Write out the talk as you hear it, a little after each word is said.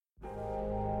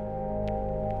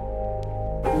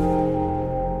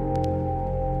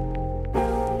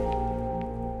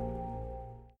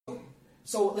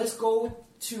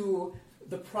to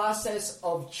the process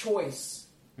of choice.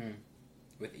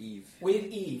 With Eve.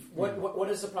 What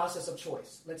is the process of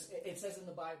choice? It says in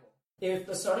the Bible. If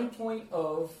the starting point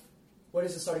of... What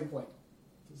is the starting point?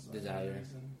 Desire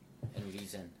and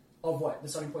reason. Of what? The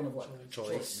starting point of what?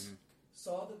 Choice.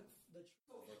 Saw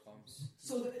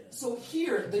So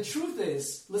here, the truth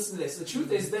is... Listen to this. The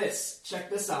truth is this. Check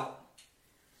this out.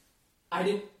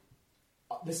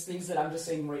 These things that I'm just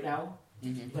saying right now,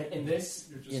 like in this...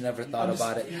 You never thought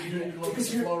about it. You're going with the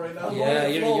flow right now. Yeah,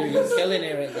 you're killing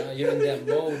it right now. You're in that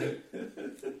mode.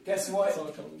 Guess what? It's all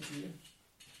coming to you.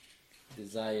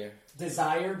 Desire.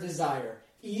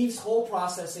 Eve's whole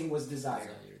processing was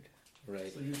desire.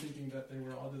 Right. So you're thinking that they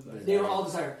were all desired. They were all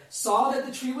desire. Saw that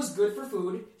the tree was good for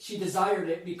food. She desired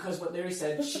it because what Larry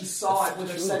said, she saw it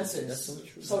with her senses. That's so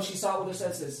true. So she saw it with her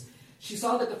senses. She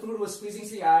saw that the food was pleasing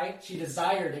to the eye. She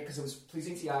desired it because it was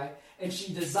pleasing to the eye. And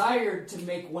she desired to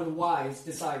make one wise.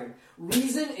 Desired.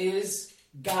 Reason is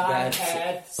God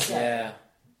had said. Yeah.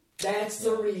 That's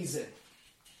the reason.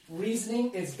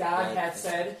 Reasoning is God had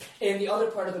said. And the other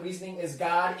part of the reasoning is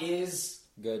God is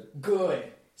good.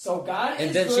 So God and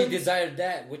is then good. she desired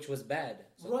that, which was bad.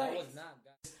 So Right. that was not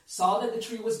God. Saw that the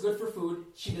tree was good for food.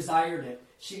 She desired it.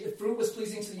 Fruit was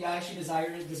pleasing to the eye. She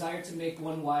desired it. Desired to make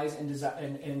one wise, and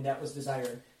that was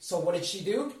desired. So what did she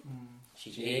do?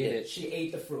 She ate it. She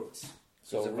ate the fruit.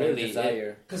 So really,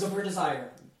 desire. Because of her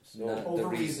desire. Not over the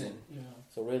reason. Yeah.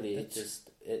 So really,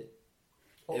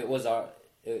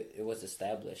 it was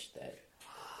established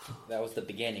that was the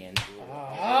beginning, and it's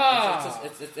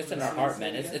in our heart,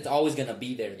 man. It's always gonna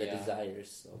be there, the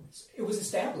desires. So. It was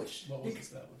established. What was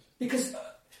established? Because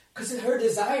her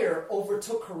desire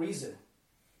overtook her reason.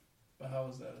 But how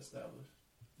was that established?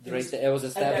 It was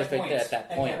established right there at that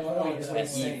point. At that point is what And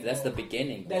it's saying. Eve, that's the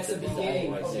beginning. That's the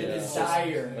beginning of the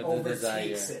desire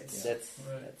overtakes it. That's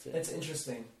it. That's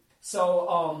interesting.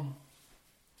 So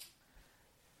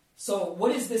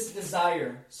what is this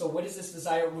desire?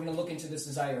 We're going to look into this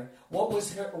desire. What can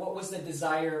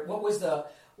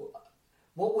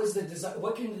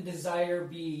the desire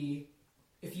be?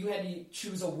 If you had to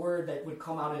choose a word that would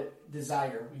come out of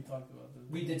desire. We talked about this.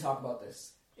 We did talk about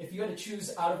this. If you had to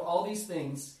choose out of all these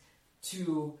things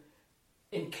to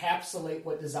encapsulate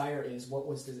what desire is, what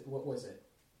was it?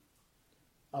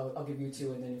 I'll give you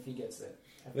two, and then if he gets it.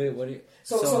 Wait, what do you...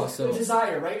 So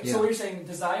desire, right? Yeah. So what you're saying,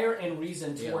 desire and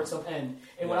reason towards some end.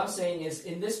 And what I'm saying is,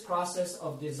 in this process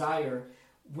of desire,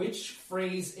 which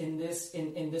phrase in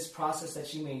this process that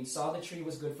she made, saw the tree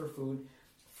was good for food,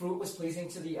 fruit was pleasing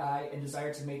to the eye, and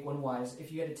desire to make one wise.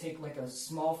 If you had to take like a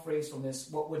small phrase from this,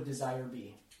 what would desire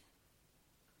be?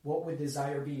 What would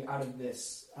desire be out of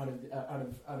this, out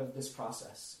of this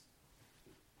process?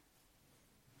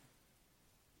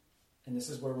 And this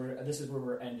is where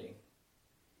we're ending.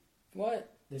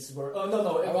 What? This is where. Oh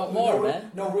no! I want more,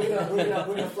 man. No, we're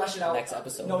gonna flesh it out. Next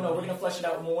episode. No, we're gonna flesh it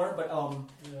out more.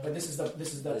 But this is a good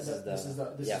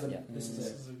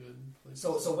place.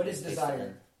 So what is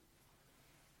desire?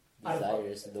 Desire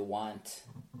is the want.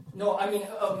 No, I mean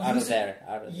Out of there.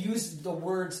 Use the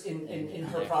words in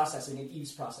her processing, in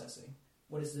Eve's processing.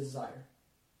 What is desire?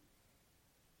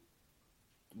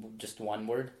 Just one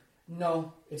word?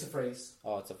 No, it's a phrase.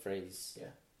 Oh, it's a phrase. Yeah.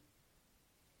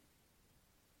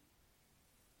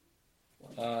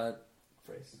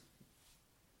 Phrase.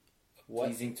 What?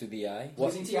 Pleasing to the eye?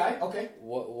 Pleasing to the eye? Okay.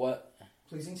 What?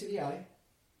 Pleasing to the eye.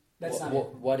 That's not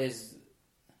it. What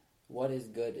is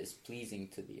good is pleasing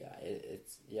to the eye.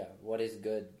 What is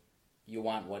good? You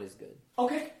want what is good.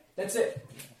 Okay, that's it.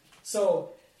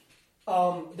 So,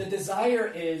 the desire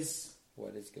is...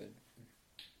 What is good?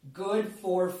 Good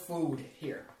for food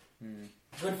here.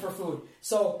 Good for food.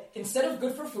 So, instead of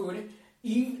good for food,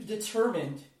 Eve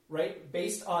determined, right,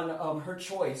 based on her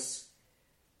choice,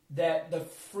 that the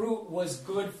fruit was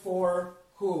good for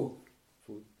who?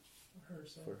 Food.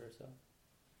 Herself. For herself.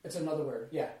 It's another word,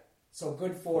 yeah. So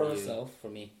good for yourself. For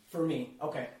me. For me,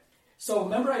 okay. So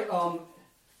remember,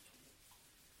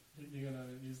 You're gonna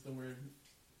use the word.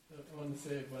 I want to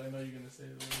say it, but I know you're gonna say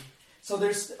the word. So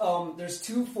there's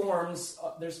two forms.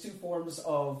 There's two forms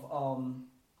of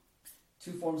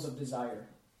desire.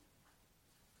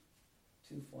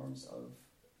 Two forms of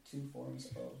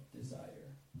desire.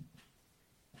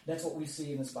 That's what we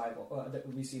see in this Bible. That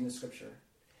we see in the Scripture.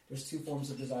 There's two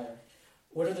forms of desire.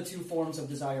 What are the two forms of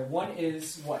desire? One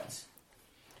is what?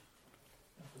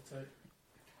 Appetite.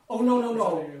 Oh no! Is that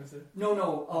what you're gonna say? No. I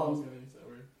was gonna use that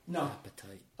word. No.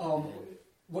 Appetite.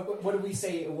 What did we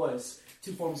say it was?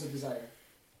 Two forms of desire.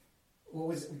 What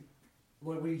was it?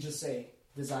 What did we just say?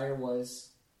 Desire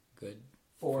was good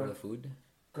for the food.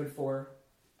 Good for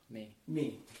me.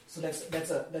 So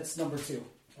that's number two.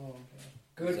 Oh, okay.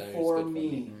 Good Desire is for good for me.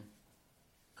 me.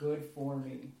 Good for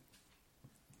me.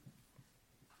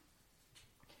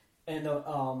 And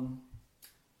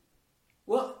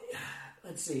well,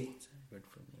 let's see. Good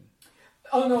for me.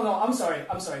 Oh no, I'm sorry.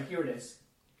 Here it is.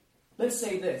 Let's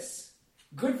say this.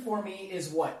 Good for me is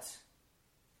what?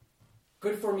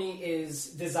 Good for me is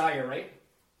desire, right?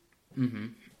 Mm-hmm.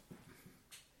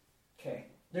 Okay.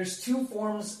 There's two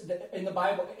forms in the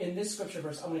Bible, in this scripture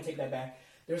verse. I'm going to take that back.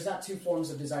 There's not two forms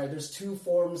of desire. There's two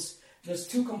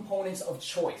components of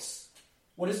choice.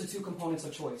 What is the two components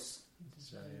of choice?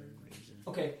 Desire, reason.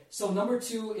 Okay, so number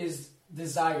 2 is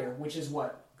desire, which is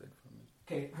what? Good for me.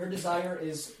 Okay, her desire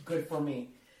is good for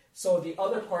me. So the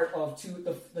other part of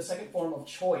the second form of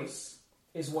choice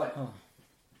is what?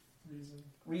 Reason.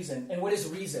 Reason. And what is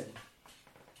reason?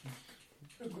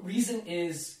 Reason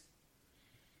is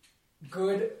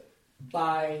good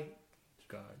by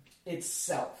God.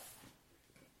 itself.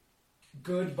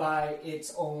 Good by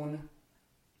its own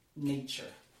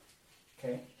nature.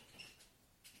 Okay?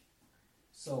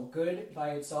 So good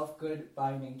by itself, good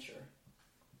by nature.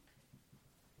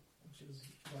 Which is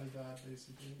by God,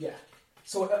 basically. Yeah.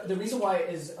 So the reason why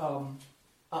is, and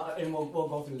we'll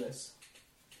go through this.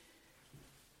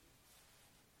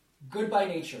 Good by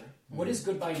nature. What is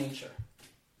good by nature?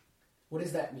 What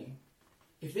does that mean?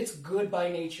 If it's good by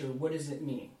nature, what does it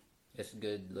mean? It's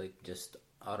good, like just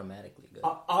automatically good.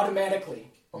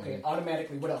 Automatically. Okay,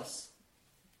 automatically. What else?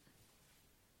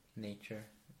 Nature.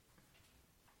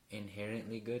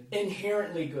 Inherently good.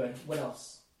 Inherently good. What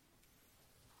else?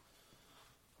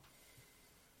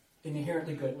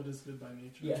 Inherently good. What is good by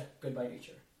nature? Yeah, good by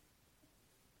nature.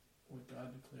 What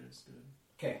God declares good.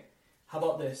 Okay. How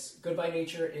about this? Good by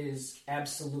nature is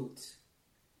absolute,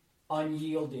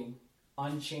 unyielding,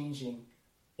 unchanging,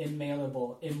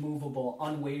 immalleable, immovable,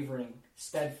 unwavering,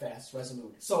 steadfast,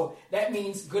 resolute. So that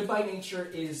means good by nature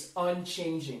is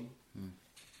unchanging.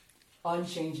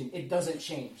 Unchanging. It doesn't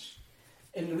change.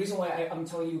 And the reason why I'm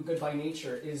telling you good by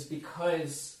nature is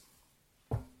because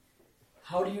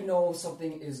how do you know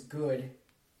something is good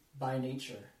by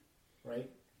nature, right?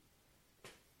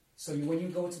 So when you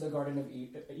go to the Garden of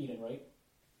Eden, right?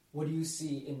 What do you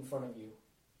see in front of you?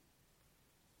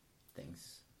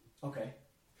 Things. Okay.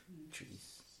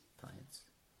 Trees. Plants.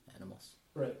 Animals.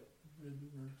 Right. Good.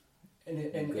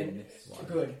 And Goodness, water.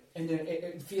 good. And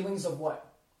then feelings of what?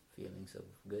 Feelings of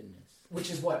goodness.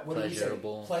 Which is what? What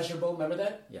Pleasurable. do you say? Pleasurable. Remember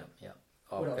that? Yeah.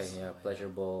 What Okay, else? yeah.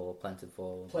 Pleasurable,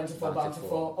 plentiful. Plentiful,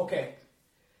 bountiful. Okay.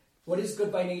 What is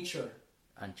good by nature?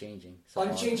 Unchanging. So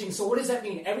Unchanging. So what does that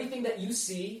mean? Everything that you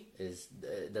see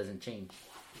it doesn't change.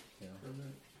 You know?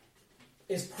 Permanent.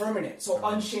 is permanent. So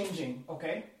unchanging.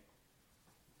 Okay.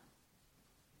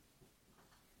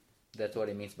 That's what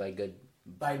it means by good.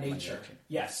 By nature.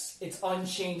 Yes. It's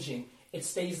unchanging. It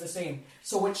stays the same.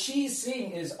 So what she's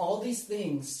seeing is all these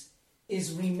things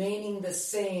is remaining the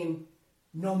same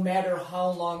no matter how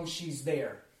long she's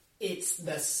there. It's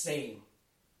the same.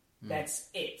 That's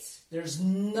it. There's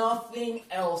nothing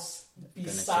else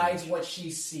besides what she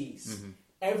sees.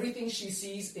 Everything she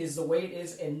sees is the way it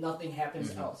is and nothing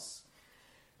happens else.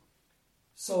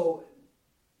 So,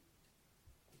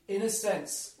 in a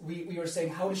sense, we were saying,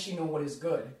 how does she know what is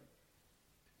good?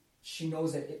 She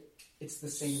knows that it's the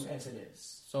same as it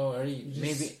is. So are you just-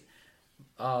 maybe?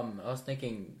 I was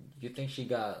thinking. You think she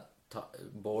got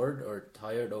bored or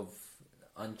tired of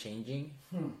unchanging?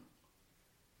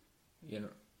 You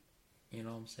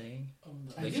know what I'm saying?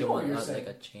 I Like do she know what want you're saying.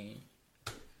 like a change.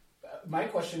 My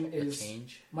question is,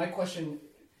 change. my question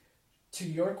to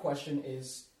your question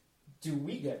is, do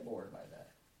we get bored by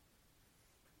that?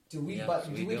 Do we? Yes, But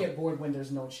we do we do. get bored when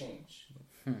there's no change?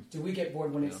 Do we get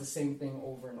bored when it's Yeah. the same thing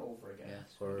over and over again?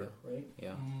 Yes, or Right?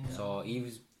 yeah. So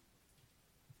Eve's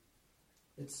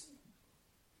It's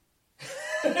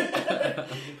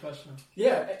Good question.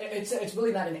 yeah. It's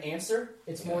really not an answer.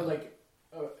 It's more like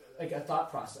a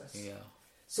thought process. yeah.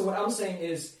 So what I'm saying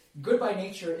is, good by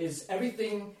nature is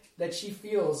everything that she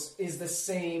feels is the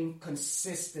same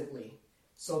consistently.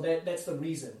 So that's the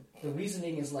reason. The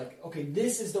reasoning is like, okay,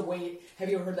 this is the way. Have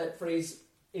you ever heard that phrase?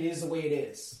 It is the way it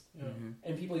is. Yeah.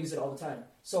 And people use it all the time.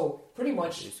 So pretty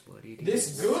much Is what it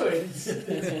this is. good,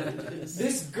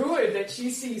 this good that she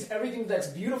sees everything that's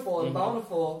beautiful and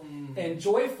bountiful and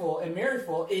joyful and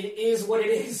merryful, it is what it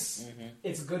is.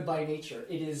 It's good by nature.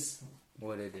 It is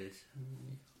What it is.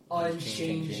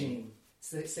 unchanging.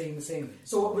 It's saying the same.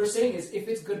 So what we're saying is, if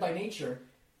it's good by nature,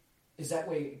 is that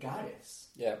way God is?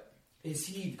 Yeah. Is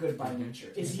He good by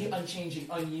nature? Is He unchanging,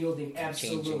 unyielding,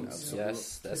 absolute? Changing.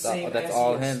 Yes, that's same all. That's as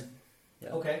all he is. him. Yeah.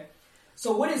 Okay.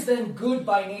 So what is then good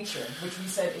by nature, which we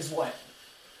said is what?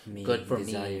 Me, Good for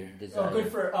desire. me. Desire.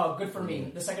 Good for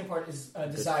me. The second part is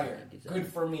desire. desire. Good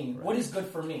for me. Right. What is good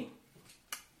for me?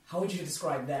 How would you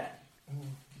describe that?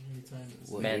 Anytime it's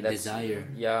What Man, you that's- desire.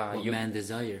 Yeah, What you man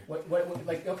desire. What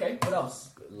like okay? What else?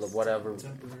 whatever.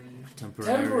 temporary.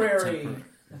 Temporary. Tempor-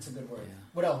 That's a good word. Yeah.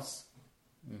 What else?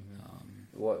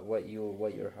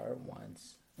 What your heart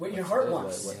wants. What your What's heart good,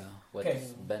 wants. Yeah. What's Okay.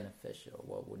 beneficial?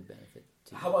 What would benefit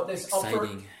to How about this? Up for-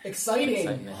 Exciting. exciting.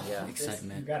 Excitement, yeah. This-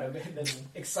 Excitement. You got it. That's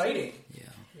exciting. Yeah.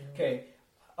 Okay.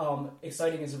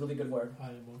 Exciting is a really good word.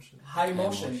 High emotion. High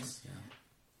emotions. Yeah.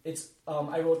 It's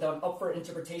I wrote down up for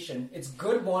interpretation. It's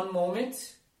good one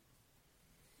moment,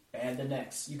 bad the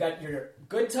next. You got your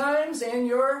good times and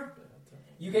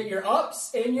you get your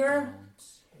ups and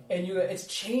it's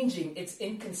changing. It's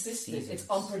inconsistent. It's Seasons.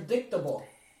 unpredictable.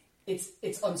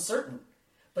 It's uncertain.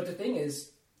 But the thing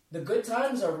is, the good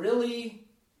times are really,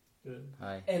 Good.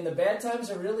 Hi. and the bad times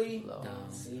are really. Low. Down.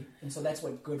 See, and so that's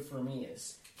what good for me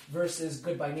is. Versus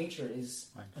good by nature is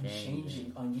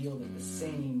unchanging, unyielding, the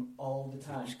same all the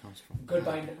time. Which comes from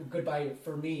Goodbye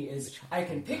for me is I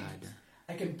can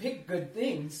pick good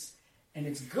things, and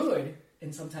it's good,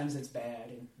 and sometimes it's bad,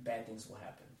 and bad things will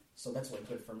happen. So that's what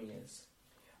good for me is.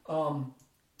 I'm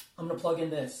gonna plug in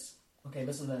this. Okay,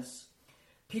 listen to this.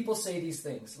 People say these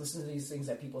things. Listen to these things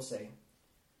that people say.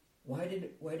 Why did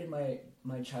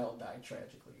my child die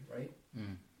tragically? Right.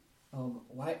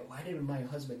 Why did my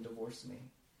husband divorce me?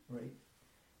 Right.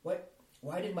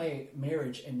 Why did my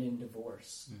marriage end in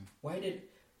divorce?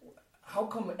 How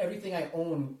come everything I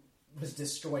own was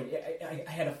destroyed? I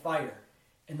had a fire,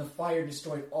 and the fire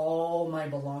destroyed all my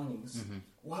belongings.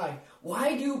 Why?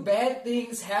 Why do bad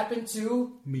things happen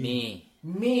to Me.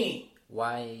 me?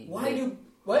 Why? Why do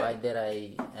Why what? did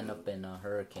I end up in a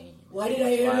hurricane? Why did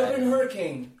I end up in a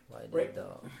hurricane? Why did Right.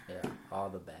 all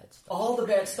the bad stuff? All the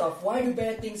bad stuff. Why do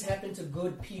bad things happen to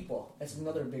good people? That's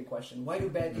another big question. Why do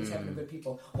bad things happen to good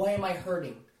people? Why am I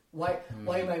hurting? Why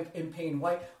am I in pain?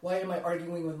 Why am I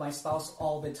arguing with my spouse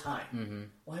all the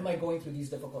time? Why am I going through these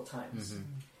difficult times?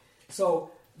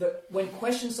 So when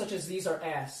questions such as these are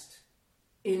asked,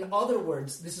 in other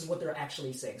words, this is what they're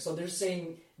actually saying. So they're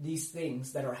saying these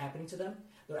things that are happening to them.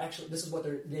 This is what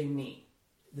they mean.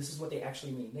 This is what they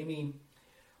actually mean. They mean,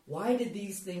 why did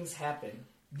these things happen?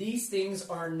 These things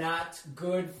are not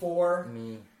good for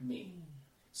me.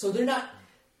 So they're not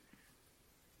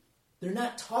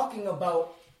talking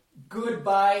about good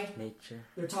by Nature.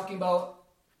 They're talking about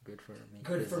Good for me.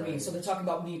 good for me. Desire. So they're talking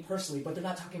about me personally, but they're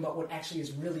not talking about what actually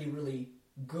is really, really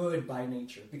good by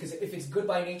nature. Because if it's good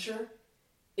by nature,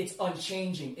 it's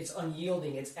unchanging, it's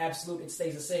unyielding, it's absolute, it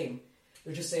stays the same.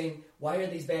 They're just saying, why are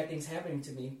these bad things happening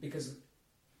to me? Because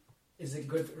is it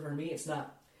good for me? It's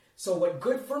not. So what is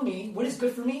good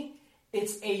for me?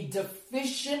 It's a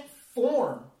deficient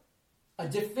form.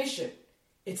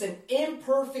 It's an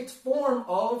imperfect form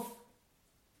of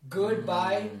good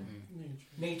by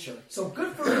nature. So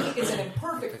good for me is an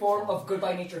imperfect form of good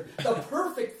by nature. The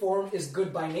perfect form is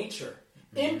good by nature.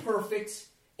 Imperfect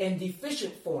and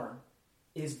deficient form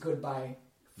is good by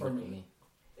for me.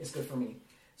 It's good for me.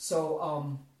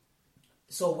 So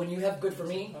so when you have good for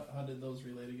me, How did those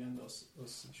relate again? Those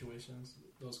situations,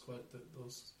 those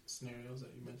scenarios that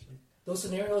you mentioned. those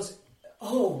scenarios,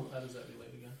 How does that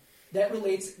relate again? that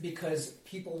relates because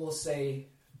people will say,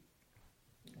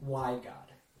 why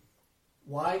God?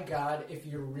 Why God, if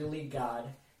you're really God,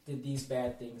 did these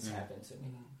bad things happen to me?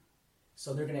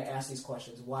 So they're going to ask these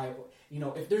questions. Why,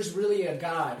 if there's really a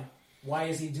God, why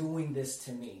is he doing this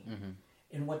to me?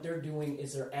 And what they're doing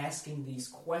is they're asking these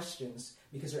questions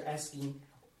because they're asking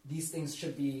these things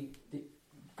should be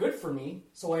good for me,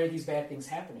 so why are these bad things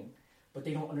happening? But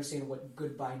they don't understand what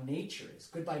good by nature is.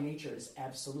 Good by nature is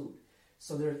absolute.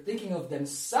 So they're thinking of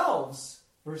themselves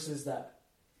versus the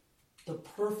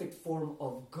perfect form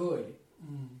of good.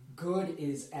 Good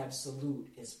is absolute,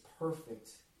 is perfect.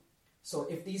 So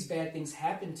if these bad things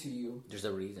happen to you, There's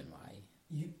a reason why.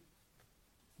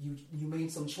 you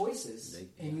made some choices,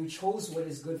 and you chose what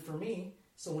is good for me.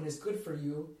 So when it's good for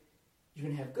you, you're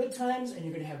gonna have good times and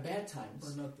you're gonna have bad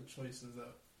times. Or not the choices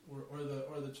that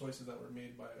or the choices that were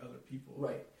made by other people.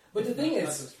 Right. But the thing Not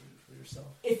is, just for yourself.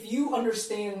 if you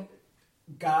understand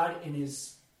God in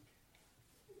his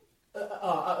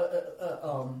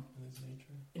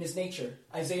In his nature.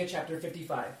 Isaiah chapter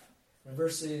 55,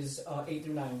 verses 8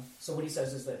 through 9. So what he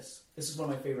says is this. This is one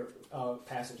of my favorite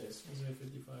passages. Isaiah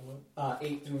 55, what?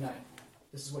 8 through 9.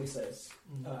 This is what he says.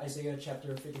 Isaiah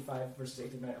chapter 55, verses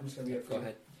 8 through 9. I'm just going to read it for Go you.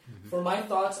 ahead. For my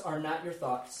thoughts are not your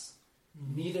thoughts,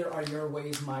 neither are your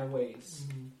ways my ways,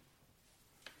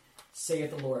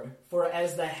 saith the Lord. For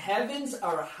as the heavens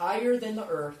are higher than the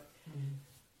earth,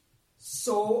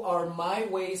 so are my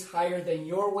ways higher than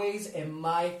your ways, and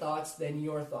my thoughts than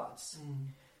your thoughts.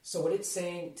 So what it's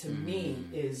saying to me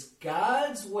is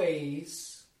God's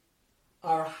ways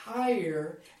are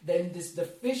higher than this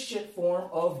deficient form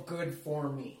of good for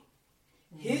me.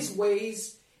 His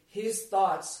ways, his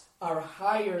thoughts are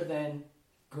higher than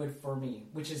good for me,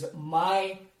 which is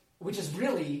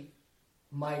really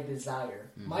my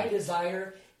desire. My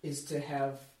desire is to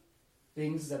have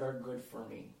things that are good for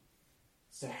me.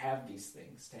 To have these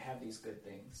things, to have these good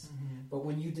things. But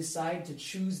when you decide to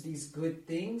choose these good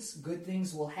things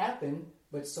will happen,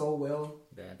 but so will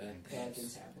Bad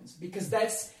things happen. Because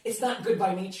it's not good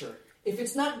by nature. If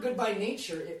it's not good by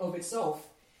nature of itself,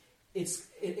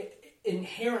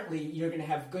 inherently you're going to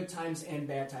have good times and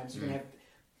bad times. You're going to have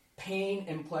pain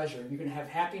and pleasure. You're going to have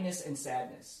happiness and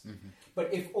sadness.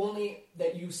 But if only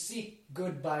that you seek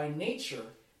good by nature,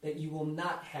 that you will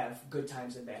not have good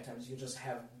times and bad times. You'll just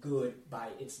have good by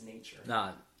its nature.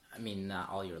 Not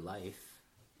all your life.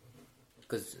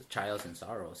 Because trials and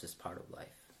sorrows is part of life.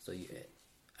 So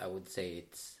I would say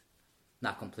it's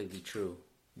not completely true.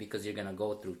 Because you're going to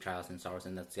go through trials and sorrows,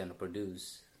 and that's going to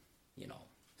produce,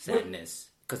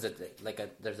 sadness. Because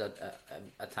there's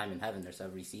a time in heaven, there's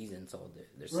every season. So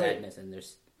there's sadness and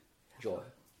there's joy.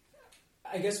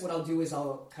 I guess what I'll do is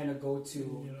I'll kind of go to...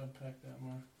 You unpack that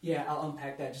more. Yeah, I'll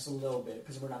unpack that just a little bit,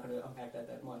 because we're not going to unpack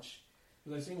that much.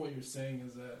 Because I think what you're saying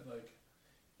is that,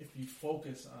 if you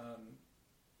focus on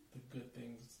the good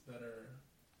things that are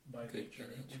by nature,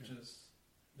 which is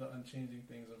the unchanging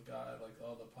things of God,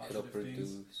 all the positive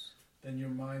things, then your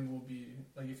mind will be...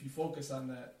 if you focus on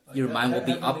that... your mind will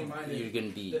be up. Minded, you're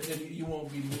going to be... Then you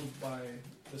won't be moved by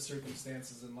the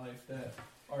circumstances in life that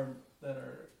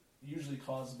are usually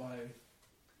caused by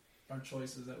our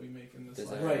choices that we make in this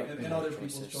life, right. and other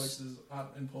people's choices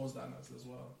imposed on us as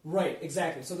well. Right,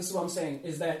 exactly. So this is what I'm saying,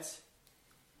 is that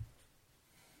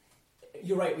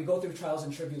you're right, we go through trials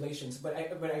and tribulations, but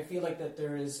I feel like that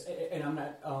there is, and I'm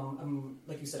not, I'm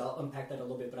like you said, I'll unpack that a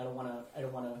little bit, but I don't want to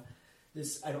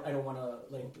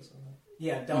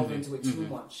delve into it too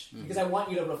much, because I want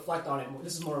you to reflect on it.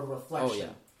 This is more of a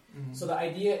reflection. So the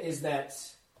idea is that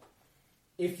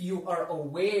if you are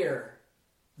aware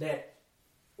that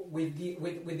with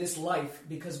this life,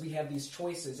 because we have these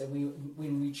choices, and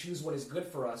when we choose what is good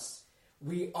for us,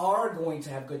 we are going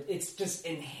to have good. It's just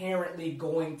inherently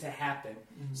going to happen.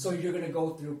 So you're going to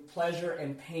go through pleasure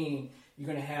and pain. You're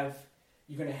going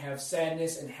to have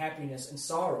sadness and happiness and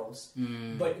sorrows.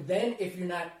 But then if you're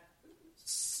not.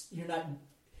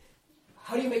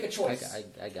 How do you make a choice?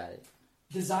 I got it.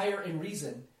 Desire and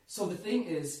reason. So the thing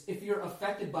is, if you're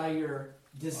affected by your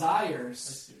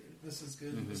desires. This is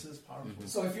good. This is powerful.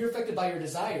 So if you're affected by your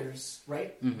desires,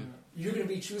 right? You're going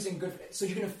to be choosing good. So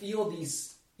you're going to feel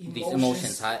these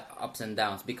emotions, high, ups and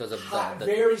downs, because of the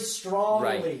very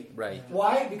strongly. Right.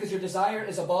 Why? Because your desire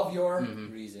is above your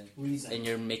reason. And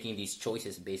you're making these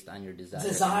choices based on your desires.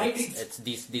 It's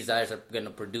these desires are going to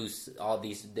produce all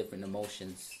these different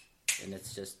emotions. And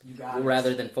it's just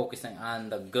rather than focusing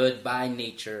on the good by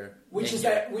nature, which is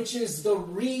the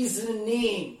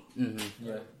reasoning.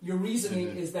 Your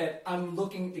reasoning is that I'm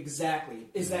looking exactly.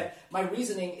 That my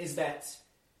reasoning is that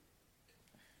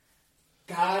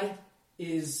God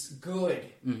is good,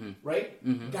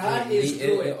 right? God is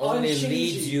good. It only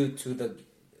leads you to the.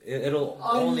 It'll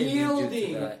only lead you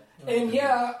to that. And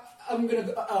I'm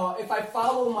gonna. If I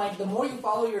follow the more you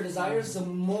follow your desires, the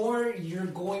more you're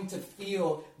going to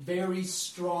feel very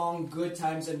strong good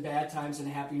times and bad times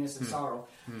and happiness and sorrow.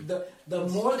 The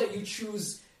more that you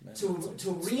choose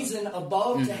to reason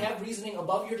above, to have reasoning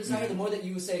above your desire, the more that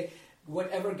you say,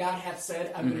 whatever God hath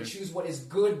said, I'm going to choose what is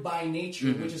good by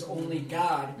nature, which is only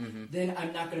God. Then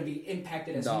I'm not going to be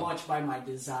impacted as much by my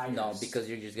desires. No, because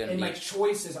you're just going to. And my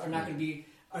choices are not going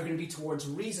to be towards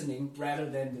reasoning rather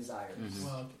than desires.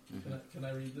 Well, can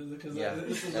I read this? Because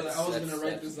this is what I was going to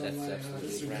write this on my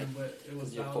Instagram, but it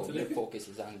was down today. Your focus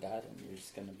is on God, and you're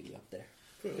just going to be up there.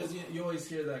 Because you always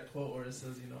hear that quote where it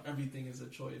says, everything is a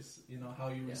choice. How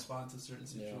you respond to certain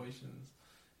situations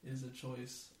is a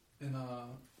choice. And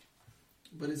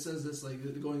but it says this,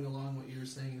 going along what you were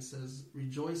saying, it says,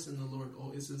 rejoice in the Lord.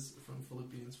 Oh, this is from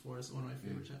Philippians 4. It's one of my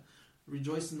favorite chapters.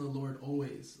 Rejoice in the Lord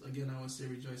always. Again, I would say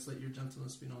rejoice. Let your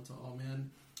gentleness be known to all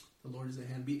men. The Lord is at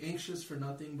hand. Be anxious for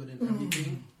nothing, but in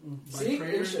everything,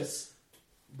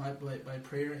 by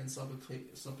prayer and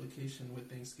supplication with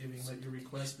thanksgiving, let your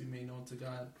requests be made known to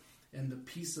God. And the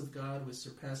peace of God, which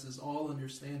surpasses all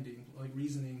understanding,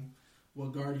 reasoning, will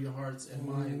guard your hearts and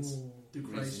minds through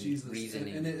Christ Jesus.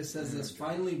 And it says this,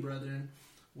 finally, brethren,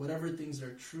 whatever things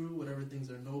are true, whatever things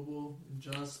are noble,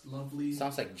 just, lovely.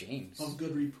 Sounds like James. Of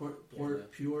good report,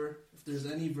 pure. If there's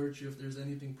any virtue, if there's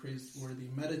anything praiseworthy,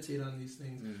 meditate on these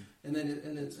things. And then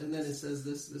it says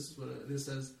this. This is what it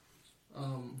says.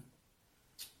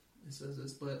 It says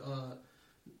this, but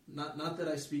not that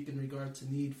I speak in regard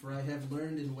to need, for I have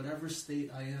learned in whatever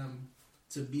state I am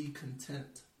to be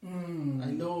content.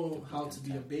 I know how to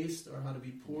be abased or how to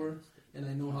be poor, and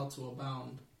I know how to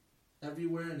abound.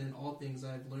 Everywhere and in all things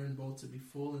I have learned both to be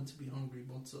full and to be hungry,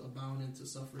 both to abound and to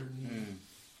suffer need.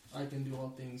 I can do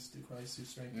all things through Christ who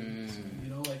strengthens me.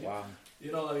 You know, like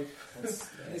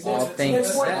all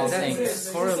things.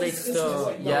 Correlates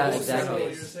to exactly.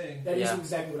 What you're saying. That is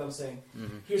exactly what I'm saying.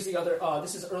 Here's the other.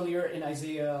 This is earlier in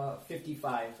Isaiah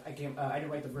 55. I didn't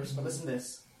write the verse, but listen to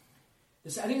this. I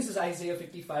think this is Isaiah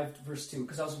 55 verse 2,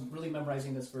 because I was really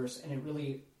memorizing this verse, and it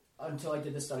really, until I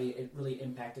did this study, it really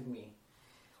impacted me.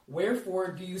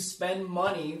 Wherefore do you spend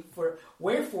money for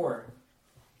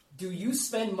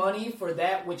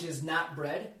that which is not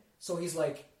bread? So he's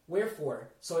like, wherefore?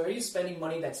 So are you spending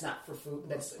money that's not for food?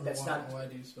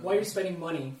 Why are you spending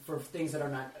money for things that are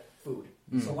not food?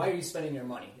 So why are you spending your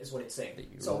money? Is what it's saying.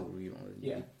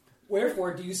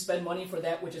 Wherefore do you spend money for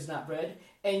that which is not bread,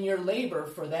 and your labor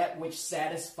for that which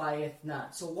satisfieth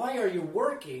not? So why are you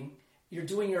working? You're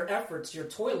doing your efforts. You're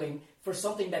toiling for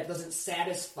something that doesn't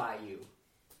satisfy you.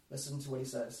 Listen to what he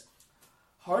says.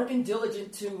 Hearken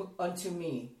diligent unto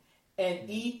me, and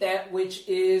eat that which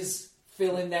is,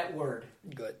 fill in that word.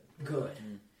 Good.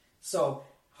 So,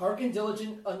 hearken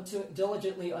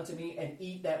diligently unto me, and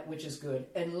eat that which is good,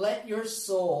 and let your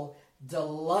soul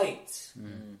delight.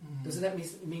 Doesn't that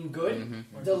mean good?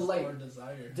 Delight. Or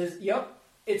desire. Yep.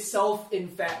 It's self in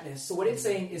fatness. So what it's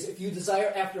saying is, if you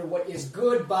desire after what is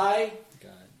good by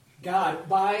God,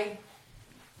 by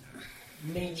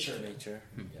nature.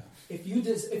 Yeah. If you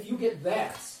get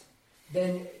that,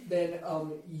 then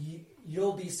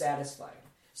you'll be satisfied.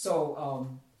 So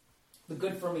the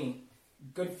good for me,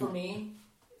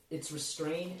 it's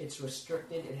restrained, it's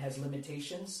restricted, it has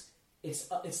limitations. It's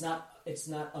not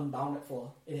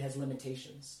unboundful. It has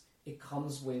limitations. It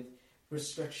comes with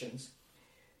restrictions.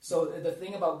 So the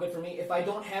thing about good for me, if I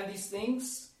don't have these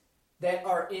things that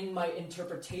are in my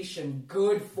interpretation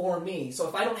good for me. So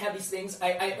if I don't have these things,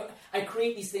 I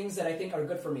create these things that I think are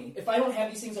good for me. If I don't have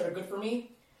these things that are good for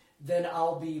me, then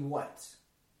I'll be what?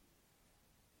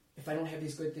 If I don't have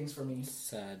these good things for me,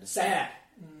 sad.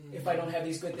 If I don't have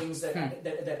these good things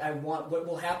that I want, what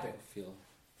will happen?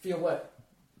 Feel what?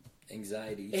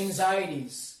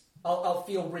 Anxieties. I'll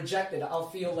feel rejected. I'll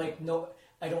feel like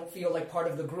I don't feel like part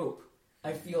of the group.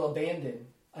 I feel abandoned.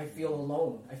 I feel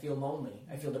alone. I feel lonely.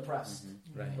 I feel depressed.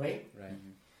 Right.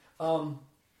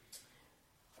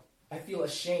 I feel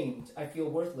ashamed. I feel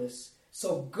worthless.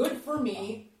 So good for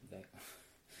me.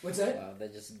 What's that?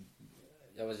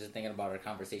 I was just thinking about our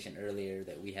conversation earlier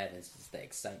that we had. It's just the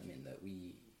excitement that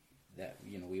we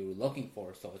were looking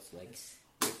for. So it's like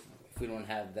if we don't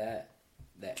have that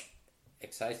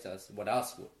excites us, what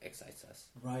else excites us?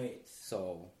 Right.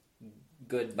 So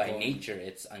good by nature,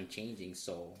 it's unchanging.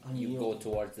 So you go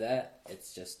towards that,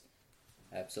 it's just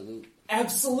absolute,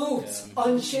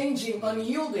 unchanging,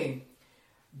 unyielding.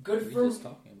 Good for.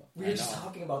 We were just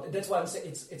talking about it. That's why I'm saying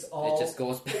it's all. It just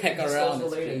goes back around.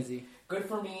 It's crazy. Good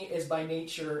for me is by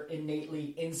nature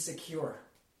innately insecure.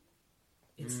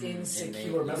 It's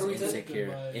insecure. Remember we said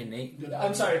innate.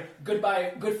 I'm sorry. Good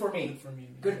for me.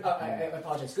 Good. I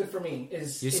apologize. Good for me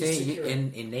is. You say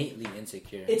innately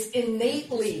insecure. It's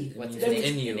innately. What's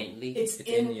in you? It's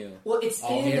in you. Well, it's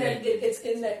in that. It's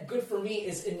in that. Good for me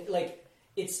is in like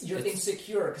you're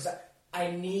insecure because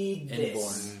I need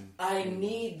this. I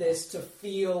need this to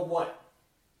feel what?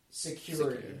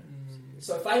 Security.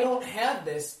 So if I don't have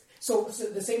this, so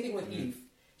the same thing with Eve.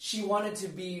 She wanted to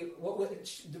be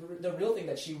the real thing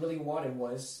that she really wanted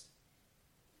was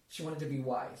she wanted to be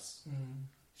wise.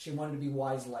 She wanted to be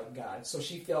wise like God. So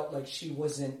she felt like she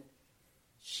wasn't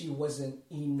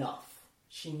enough.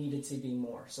 She needed to be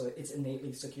more. So it's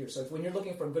innately secure. So when you're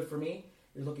looking for good for me,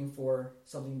 you're looking for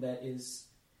something that is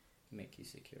make you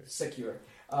secure. Secure.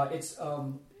 It's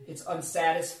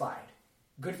unsatisfied.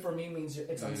 Good for me means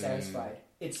it's unsatisfied.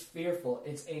 It's fearful.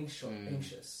 It's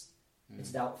anxious.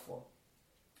 It's doubtful.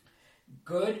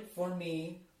 Good for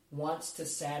me wants to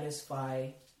satisfy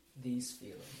these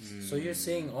feelings. So you're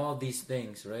saying all these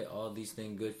things, right? All these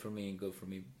things, good for me.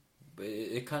 But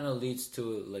it kind of leads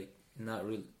to like not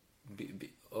really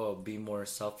be more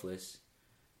selfless.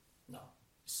 No,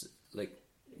 like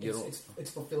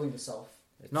it's fulfilling the self.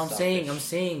 I'm saying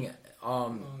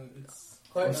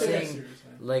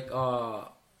like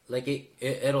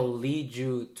it'll lead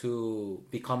you to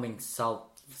becoming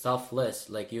selfless.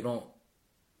 Like you don't.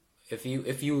 If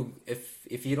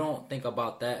you don't think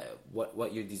about that,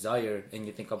 what you desire, and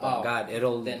you think about God,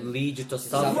 it'll lead you to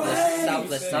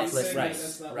selfless.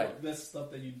 Right. That's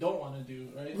stuff that you don't want to do,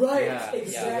 right? Right. Yeah.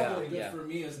 Exactly. Good for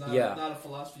me is not a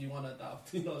philosophy you want to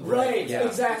adopt. You know, right. Yeah.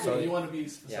 Exactly. So you want to be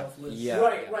selfless. Yeah.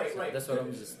 Right. So that's what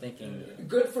I'm just thinking.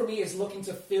 Good for me is looking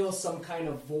to fill some kind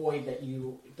of void that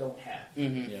you don't have.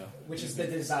 Mm-hmm. Yeah. Which is the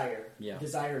desire. Yeah.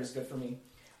 Desire is good for me.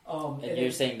 And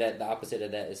you're saying that the opposite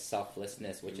of that is selfless,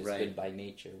 which is good by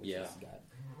nature, which is God.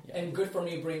 Yeah. And good for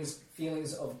me brings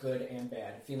feelings of good and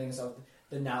bad, feelings of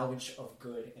the knowledge of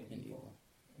good and evil.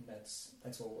 And that's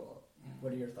what we'll.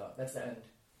 What are your thoughts? That's the end.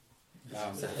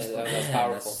 That's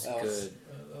powerful. That's good.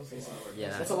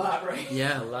 Yeah, that's a lot, right?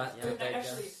 Yeah, a lot. Yeah.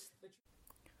 Actually,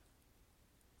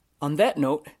 on that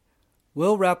note,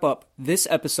 we'll wrap up this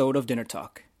episode of Dinner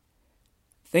Talk.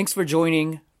 Thanks for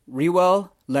joining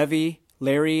Rewell, Levy,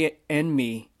 Larry, and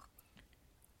me.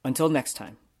 Until next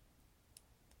time.